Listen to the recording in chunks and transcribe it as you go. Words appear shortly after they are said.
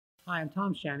Hi, I'm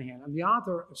Tom Shanahan. I'm the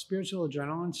author of Spiritual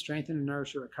Adrenaline, Strengthen and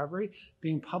Nourish Your Recovery,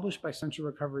 being published by Central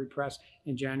Recovery Press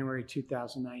in January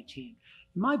 2019.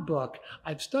 In my book,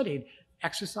 I've studied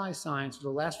exercise science for the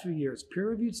last few years,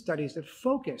 peer-reviewed studies that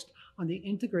focused on the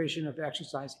integration of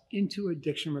exercise into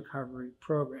addiction recovery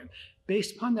program.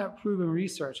 Based upon that proven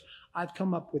research, I've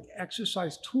come up with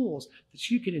exercise tools that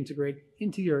you can integrate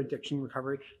into your addiction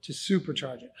recovery to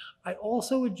supercharge it. I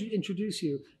also would introduce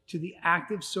you to the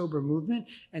active sober movement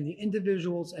and the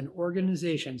individuals and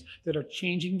organizations that are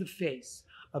changing the face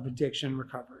of addiction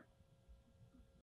recovery.